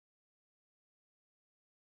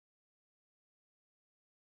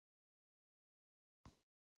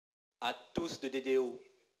À tous de DDO,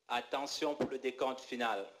 attention pour le décompte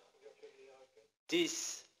final.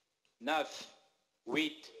 10, 9,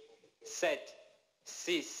 8, 7,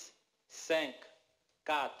 6, 5,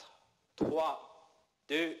 4, 3,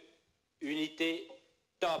 2, unité,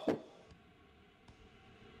 top.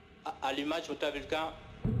 Allumage moteur Vulcain.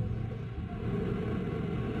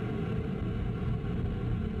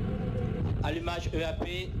 Allumage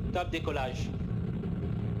EAP, top décollage.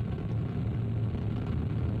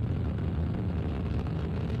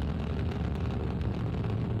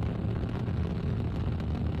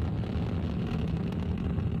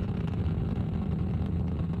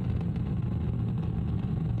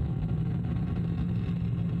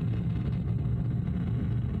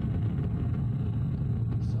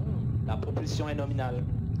 La propulsion est nominale.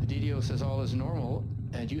 The DDO says all is normal,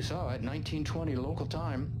 and you saw at 1920 local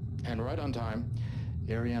time, and right on time,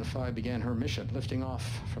 Ariane 5 began her mission, lifting off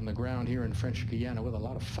from the ground here in French Guiana with a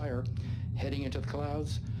lot of fire, heading into the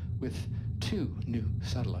clouds with 2 new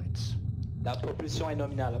satellites. La propulsion est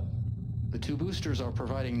nominale. The 2 boosters are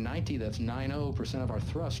providing 90% of our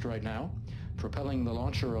thrust right now, propelling the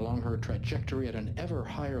launcher along her trajectory at an ever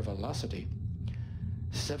higher velocity.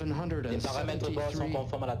 Les paramètres bord sont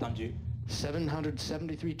conformes à l'attendu.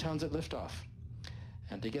 773 tons at liftoff.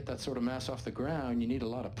 And to get that sort of mass off the ground, you need a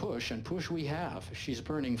lot of push, and push we have. She's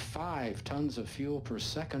burning 5 tons of fuel per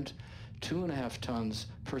second, 2.5 tons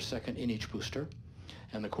per second in each booster.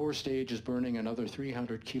 And the core stage is burning another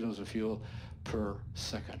 300 kilos of fuel per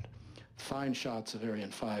second. Fine shots of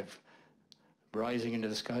Ariane 5 rising into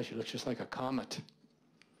the sky. She looks just like a comet.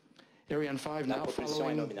 Ariane 5 now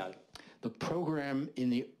following the program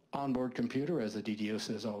in the onboard computer, as the DDO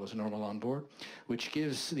says all is normal on board, which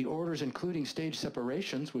gives the orders including stage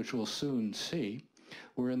separations, which we'll soon see.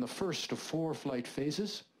 We're in the first of 4 flight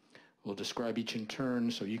phases. We'll describe each in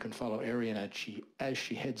turn so you can follow Ariane as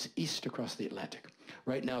she heads east across the Atlantic.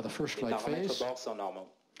 Right now, the first flight phase,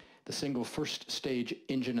 the single first stage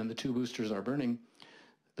engine and the 2 boosters are burning.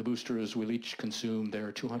 The boosters will each consume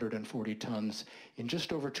their 240 tons. In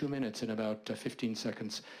just over 2 minutes, in about 15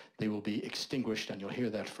 seconds, they will be extinguished, and you'll hear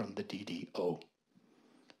that from the DDO.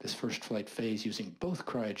 This first flight phase using both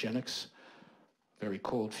cryogenics, very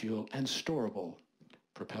cold fuel, and storable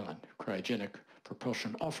propellant. Cryogenic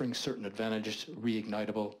propulsion offering certain advantages,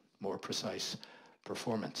 reignitable, more precise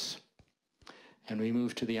performance. And we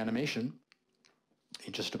move to the animation.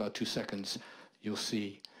 In just about 2 seconds, you'll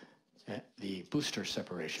see the booster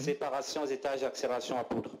separation. Séparation, étage, accélération à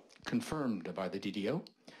poudre. Confirmed by the DDO.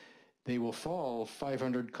 They will fall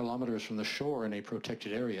 500 kilometers from the shore in a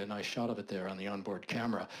protected area. Nice shot of it there on the onboard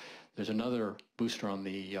camera. There's another booster on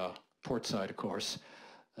the port side, of course,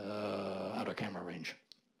 out of camera range.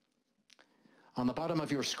 On the bottom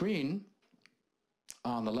of your screen,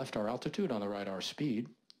 on the left our altitude, on the right our speed.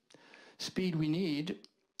 Speed we need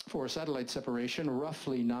for satellite separation,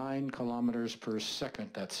 roughly 9 kilometers per second.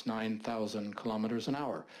 That's 9,000 kilometers an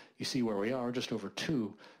hour. You see where we are, just over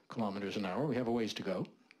 2 kilometers an hour. We have a ways to go.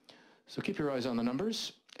 So keep your eyes on the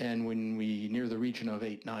numbers, and when we near the region of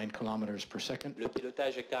 8-9 kilometers per second, Le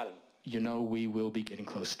pilotage est calme. you know we will be getting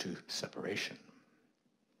close to separation.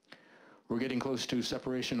 We're getting close to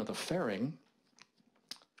separation of the fairing,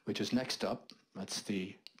 which is next up. That's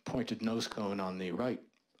the pointed nose cone on the right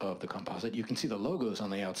of the composite. You can see the logos on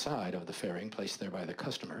the outside of the fairing placed there by the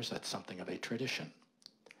customers. That's something of a tradition.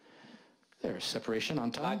 There's separation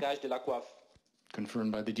on time. Lagage de la coiffe.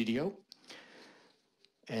 Confirmed by the DDO.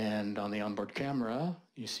 And on the onboard camera,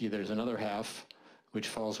 you see there's another half which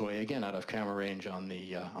falls away again out of camera range on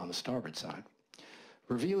the starboard side.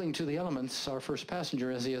 Revealing to the elements our first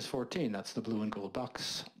passenger, SES-14. That's the blue and gold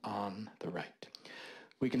box on the right.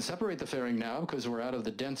 We can separate the fairing now because we're out of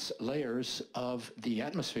the dense layers of the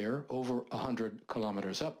atmosphere over 100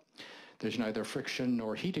 kilometers up. There's neither friction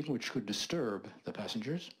nor heating, which could disturb the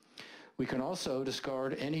passengers. We can also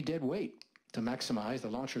discard any dead weight to maximize the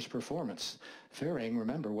launcher's performance. Fairing,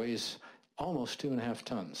 remember, weighs almost 2.5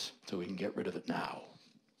 tons, so we can get rid of it now.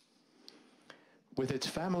 With its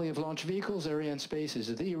family of launch vehicles, Arianespace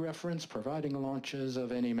is the reference, providing launches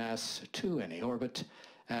of any mass to any orbit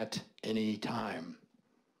at any time.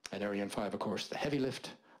 And Ariane 5, of course, the heavy lift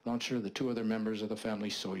launcher, the 2 other members of the family,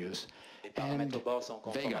 Soyuz and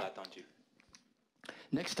Vega.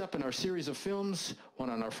 Next up in our series of films, one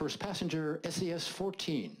on our first passenger,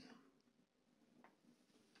 SES-14.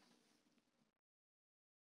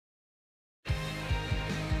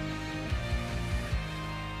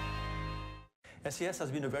 SES has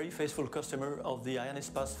been a very faithful customer of the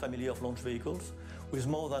Arianespace family of launch vehicles, with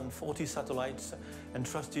more than 40 satellites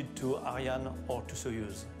entrusted to Ariane or to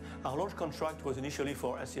Soyuz. Our launch contract was initially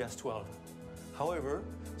for SES-12. However,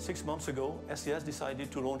 6 months ago, SES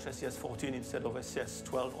decided to launch SES-14 instead of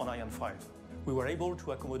SES-12 on Ariane 5. We were able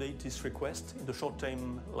to accommodate this request in the short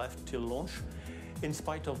time left till launch, in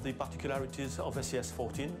spite of the particularities of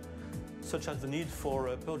SES-14, such as the need for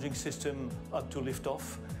a purging system up to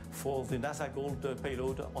liftoff for the NASA Gold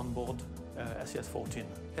payload on board SES-14.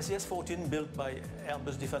 SES-14, built by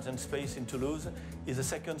Airbus Defence and Space in Toulouse, is the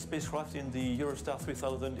second spacecraft in the Eurostar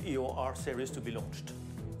 3000 EOR series to be launched.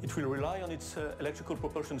 It will rely on its electrical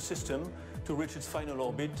propulsion system to reach its final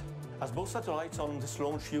orbit, as both satellites on this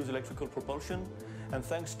launch use electrical propulsion, and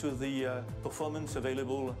thanks to the performance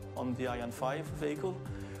available on the Ariane 5 vehicle,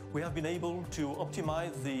 we have been able to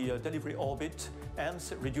optimize the delivery orbit,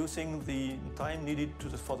 hence reducing the time needed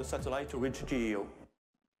for the satellite to reach GEO.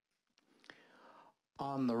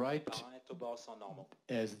 On the right,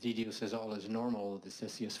 as DDO says, all is normal, this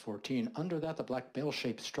SES-14. Under that, the black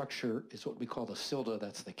bell-shaped structure is what we call the Silda.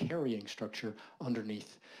 That's the carrying structure.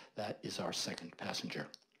 Underneath that is our second passenger.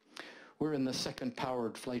 We're in the second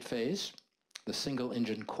powered flight phase, the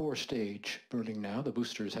single-engine core stage burning now, the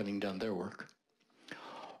boosters having done their work.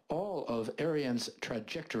 All of Ariane's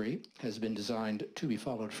trajectory has been designed to be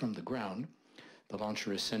followed from the ground. The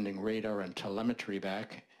launcher is sending radar and telemetry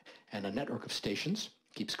back, and a network of stations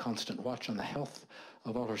keeps constant watch on the health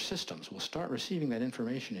of all our systems. We'll start receiving that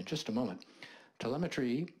information in just a moment.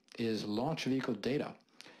 Telemetry is launch vehicle data,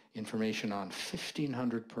 information on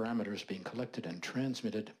 1,500 parameters being collected and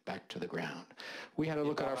transmitted back to the ground. We had a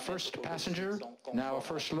look at our first passenger, now a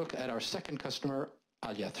first look at our second customer,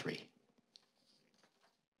 Alia 3.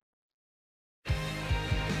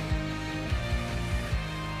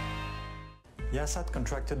 Yasat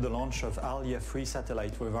contracted the launch of Alia 3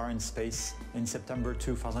 satellite with Arianespace in September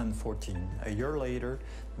 2014. A year later,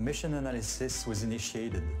 the mission analysis was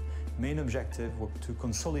initiated. Main objective was to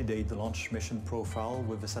consolidate the launch mission profile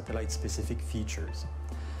with the satellite-specific features.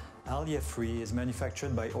 Alia 3 is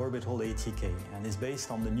manufactured by Orbital ATK and is based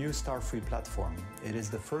on the new Starfree platform. It is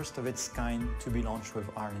the first of its kind to be launched with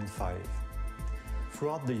Ariane 5.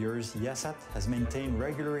 Throughout the years, Yasat has maintained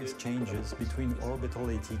regular exchanges between Orbital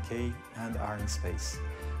ATK and Arianespace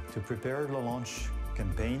to prepare the launch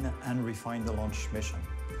campaign and refine the launch mission.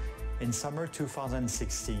 In summer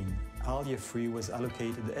 2016, Alia 3 was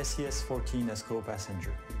allocated SES-14 as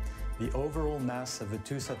co-passenger. The overall mass of the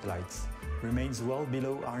two satellites remains well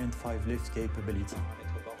below Ariane 5 lift capability.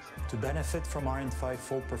 To benefit from Ariane 5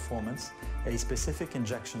 full performance, a specific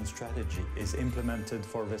injection strategy is implemented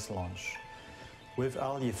for this launch. With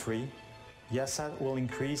Alia 3, Yasat will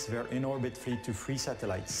increase their in-orbit fleet to 3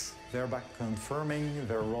 satellites, thereby confirming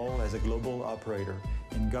their role as a global operator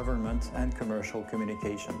in government and commercial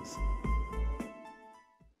communications.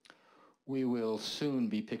 We will soon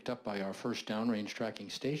be picked up by our first downrange tracking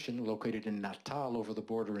station located in Natal over the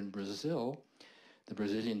border in Brazil. The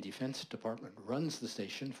Brazilian Defense Department runs the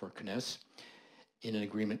station for CNES in an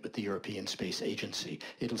agreement with the European Space Agency.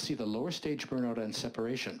 It'll see the lower stage burnout and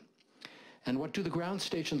separation. And what do the ground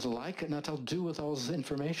stations like Natal do with all this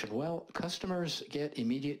information? Well, customers get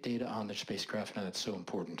immediate data on their spacecraft, and it's so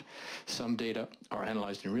important. Some data are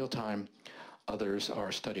analyzed in real time. Others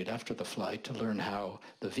are studied after the flight to learn how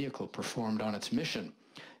the vehicle performed on its mission.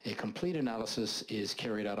 A complete analysis is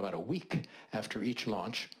carried out about a week after each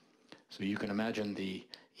launch. So you can imagine the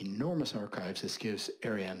enormous archives this gives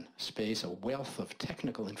Arianespace, a wealth of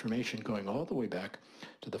technical information going all the way back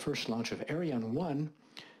to the first launch of Ariane 1,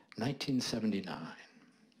 1979.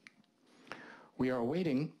 We are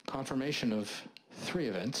awaiting confirmation of 3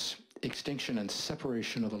 events: extinction and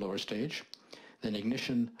separation of the lower stage, then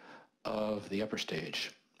ignition of the upper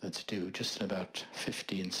stage. That's due just in about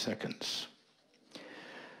 15 seconds.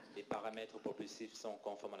 Les paramètres propulsifs sont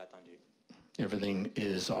conformes à l'attendu. Everything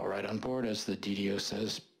is all right on board, as the DDO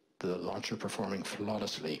says, the launcher performing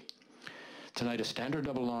flawlessly. Tonight, a standard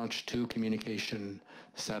double launch, 2 communication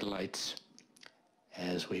satellites.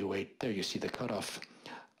 As we wait, there you see the cutoff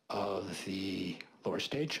of the lower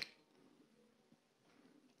stage.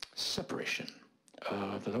 Separation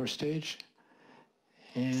of the lower stage.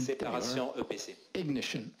 And Séparation EPC.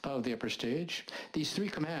 Ignition of the upper stage. These 3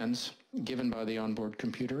 commands given by the onboard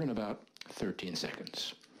computer in about 13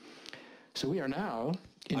 seconds. So we are now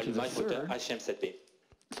into the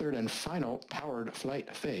third and final powered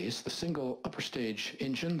flight phase, the single upper stage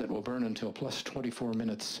engine that will burn until plus 24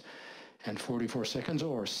 minutes and 44 seconds,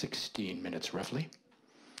 or 16 minutes roughly.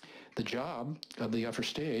 The job of the upper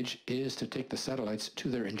stage is to take the satellites to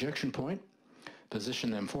their injection point,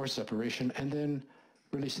 position them for separation, and then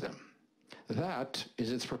release them. That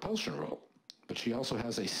is its propulsion role. But she also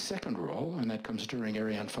has a second role, and that comes during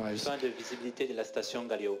Ariane 5's Fin de visibilité de la station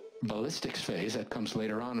Galileo. ballistics phase. That comes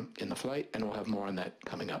later on in the flight, and we'll have more on that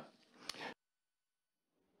coming up.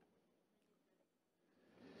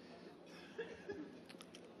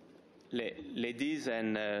 Ladies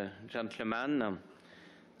and gentlemen,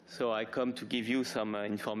 so I come to give you some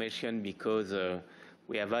information because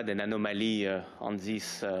we have had an anomaly on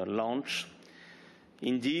this launch.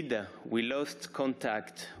 Indeed, we lost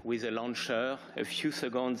contact with the launcher a few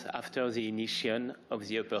seconds after the initiation of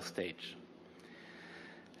the upper stage.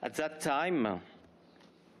 At that time,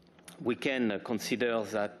 we can consider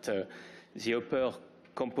that the upper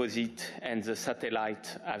composite and the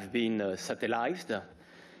satellite have been satellised,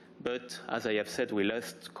 but as I have said, we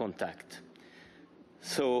lost contact.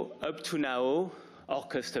 So up to now, our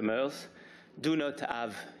customers do not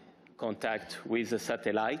have contact with the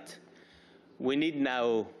satellite. We need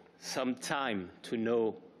now some time to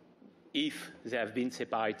know if they have been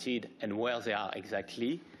separated and where they are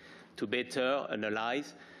exactly, to better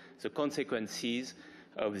analyze the consequences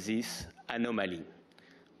of this anomaly.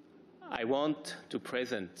 I want to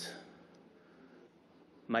present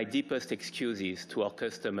my deepest excuses to our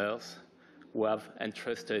customers who have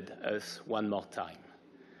entrusted us one more time.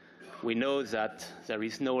 We know that there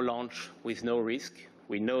is no launch with no risk.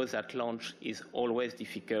 We know that launch is always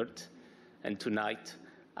difficult, and tonight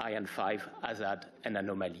Ariane 5 has had an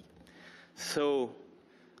anomaly. So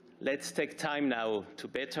let's take time now to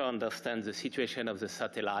better understand the situation of the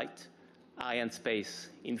satellite. Arianespace,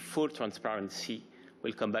 in full transparency,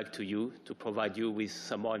 will come back to you to provide you with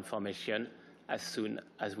some more information as soon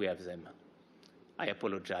as we have them. I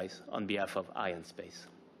apologize on behalf of Arianespace.